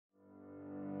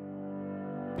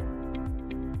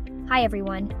Hi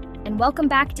everyone, and welcome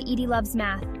back to Edie Loves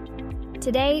Math.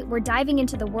 Today, we're diving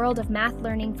into the world of math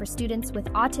learning for students with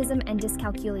autism and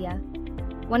dyscalculia.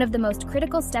 One of the most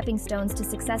critical stepping stones to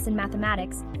success in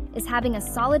mathematics is having a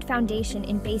solid foundation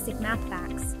in basic math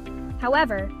facts.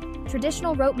 However,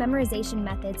 traditional rote memorization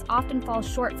methods often fall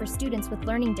short for students with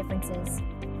learning differences.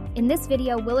 In this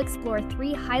video, we'll explore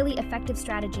 3 highly effective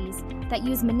strategies that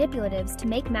use manipulatives to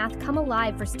make math come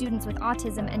alive for students with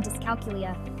autism and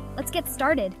dyscalculia. Let's get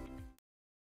started.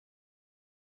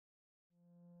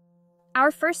 Our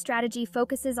first strategy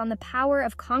focuses on the power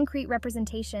of concrete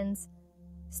representations.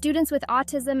 Students with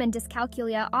autism and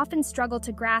dyscalculia often struggle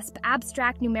to grasp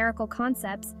abstract numerical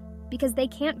concepts because they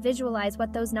can't visualize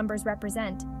what those numbers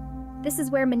represent. This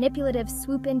is where manipulatives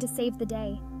swoop in to save the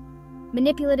day.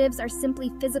 Manipulatives are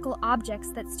simply physical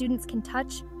objects that students can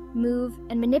touch, move,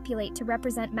 and manipulate to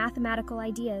represent mathematical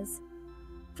ideas.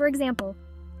 For example,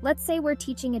 let's say we're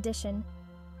teaching addition.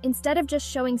 Instead of just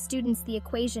showing students the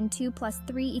equation 2 +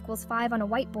 3 = 5 on a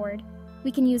whiteboard,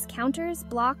 we can use counters,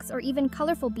 blocks, or even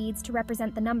colorful beads to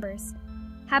represent the numbers.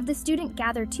 Have the student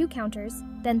gather 2 counters,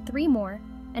 then 3 more,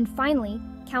 and finally,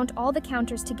 count all the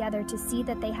counters together to see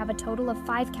that they have a total of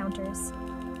 5 counters.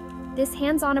 This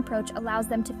hands-on approach allows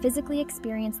them to physically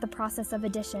experience the process of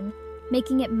addition,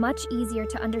 making it much easier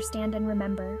to understand and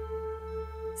remember.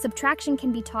 Subtraction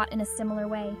can be taught in a similar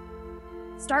way.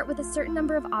 Start with a certain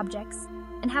number of objects,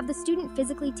 and have the student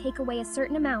physically take away a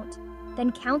certain amount,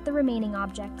 then count the remaining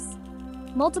objects.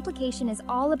 Multiplication is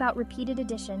all about repeated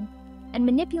addition, and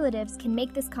manipulatives can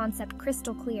make this concept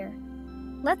crystal clear.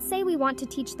 Let's say we want to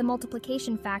teach the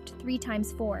multiplication fact 3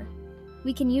 × 4.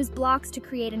 We can use blocks to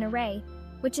create an array,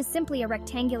 which is simply a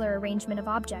rectangular arrangement of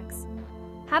objects.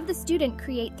 Have the student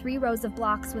create 3 rows of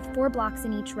blocks with 4 blocks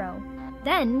in each row.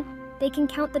 Then, they can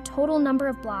count the total number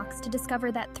of blocks to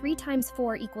discover that 3 ×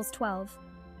 4 = 12.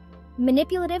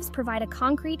 Manipulatives provide a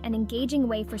concrete and engaging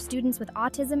way for students with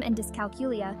autism and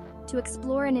dyscalculia to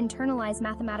explore and internalize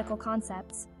mathematical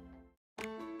concepts.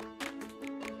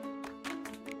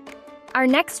 Our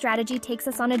next strategy takes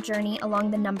us on a journey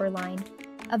along the number line,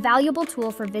 a valuable tool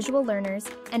for visual learners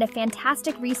and a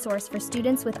fantastic resource for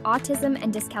students with autism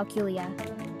and dyscalculia.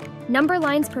 Number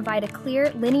lines provide a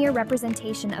clear, linear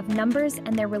representation of numbers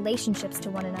and their relationships to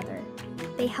one another.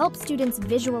 They help students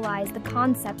visualize the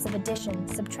concepts of addition,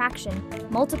 subtraction,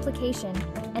 multiplication,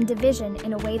 and division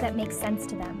in a way that makes sense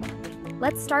to them.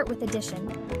 Let's start with addition.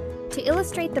 To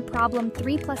illustrate the problem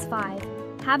 3 +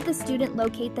 5, have the student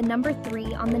locate the number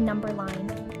 3 on the number line.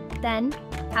 Then,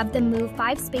 have them move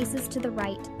 5 spaces to the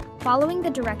right, following the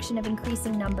direction of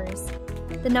increasing numbers.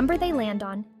 The number they land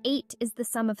on, 8, is the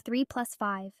sum of 3 +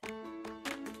 5.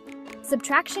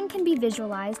 Subtraction can be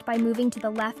visualized by moving to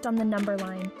the left on the number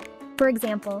line. For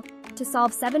example, to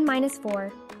solve 7 -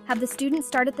 4, have the student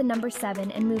start at the number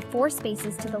 7 and move 4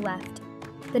 spaces to the left.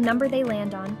 The number they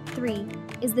land on, 3,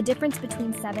 is the difference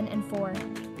between 7 and 4.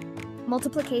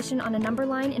 Multiplication on a number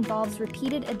line involves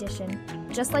repeated addition,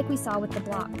 just like we saw with the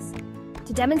blocks.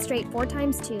 To demonstrate 4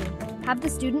 × 2, have the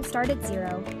student start at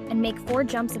 0 and make 4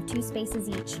 jumps of 2 spaces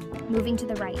each, moving to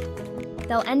the right.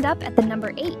 They'll end up at the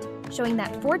number 8, showing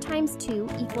that 4 × 2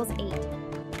 = 8.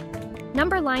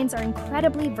 Number lines are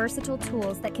incredibly versatile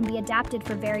tools that can be adapted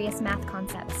for various math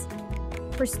concepts.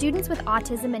 For students with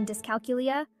autism and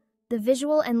dyscalculia, the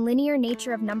visual and linear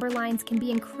nature of number lines can be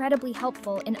incredibly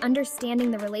helpful in understanding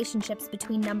the relationships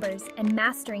between numbers and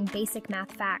mastering basic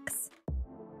math facts.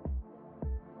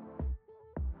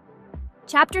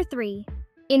 Chapter 3.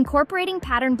 Incorporating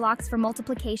pattern blocks for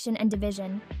multiplication and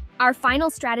division. Our final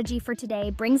strategy for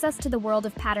today brings us to the world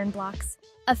of pattern blocks,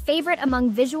 a favorite among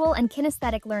visual and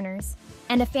kinesthetic learners,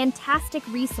 and a fantastic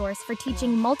resource for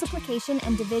teaching multiplication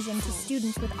and division to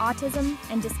students with autism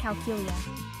and dyscalculia.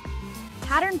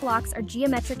 Pattern blocks are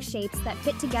geometric shapes that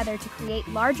fit together to create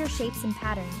larger shapes and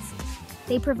patterns.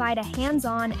 They provide a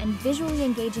hands-on and visually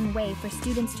engaging way for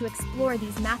students to explore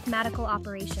these mathematical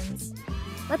operations.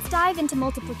 Let's dive into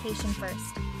multiplication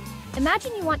first.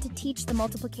 Imagine you want to teach the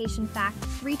multiplication fact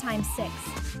 3 × 6.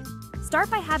 Start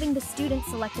by having the student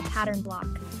select a pattern block,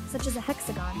 such as a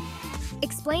hexagon.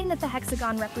 Explain that the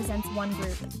hexagon represents one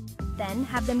group. Then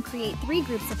have them create 3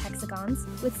 groups of hexagons,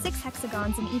 with 6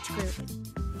 hexagons in each group.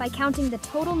 By counting the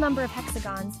total number of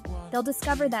hexagons, they'll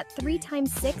discover that 3 ×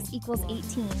 6 =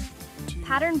 18.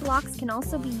 Pattern blocks can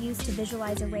also be used to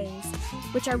visualize arrays,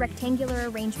 which are rectangular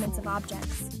arrangements of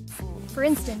objects. For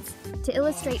instance, to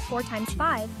illustrate 4 ×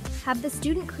 5, have the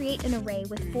student create an array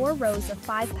with 4 rows of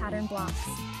 5 pattern blocks.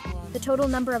 The total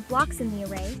number of blocks in the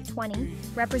array, 20,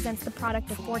 represents the product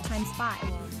of 4 × 5.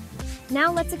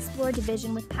 Now let's explore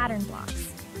division with pattern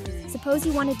blocks. Suppose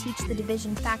you want to teach the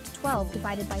division fact 12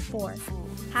 divided by 4.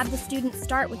 Have the students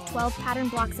start with 12 pattern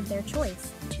blocks of their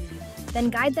choice. Then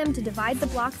guide them to divide the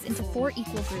blocks into 4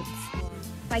 equal groups.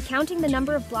 By counting the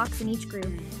number of blocks in each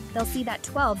group, they'll see that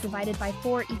 12 divided by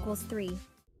 4 equals 3.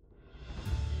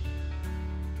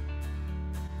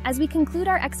 As we conclude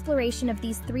our exploration of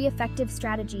these 3 effective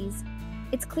strategies,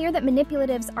 it's clear that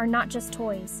manipulatives are not just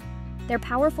toys. They're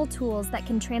powerful tools that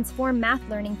can transform math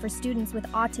learning for students with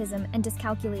autism and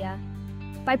dyscalculia.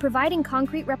 By providing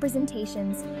concrete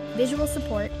representations, visual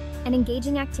support, and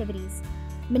engaging activities,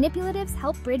 manipulatives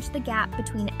help bridge the gap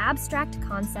between abstract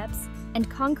concepts and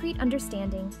concrete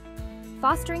understanding,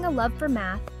 fostering a love for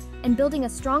math and building a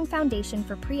strong foundation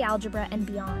for pre-algebra and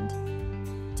beyond.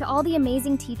 To all the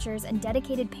amazing teachers and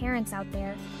dedicated parents out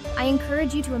there, I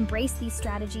encourage you to embrace these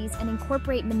strategies and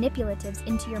incorporate manipulatives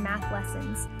into your math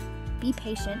lessons. Be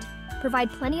patient,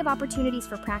 provide plenty of opportunities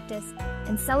for practice,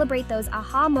 and celebrate those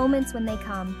aha moments when they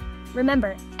come.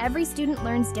 Remember, every student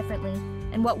learns differently,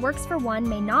 and what works for one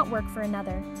may not work for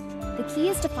another. The key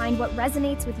is to find what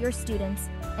resonates with your students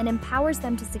and empowers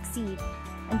them to succeed.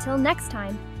 Until next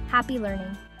time, happy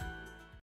learning.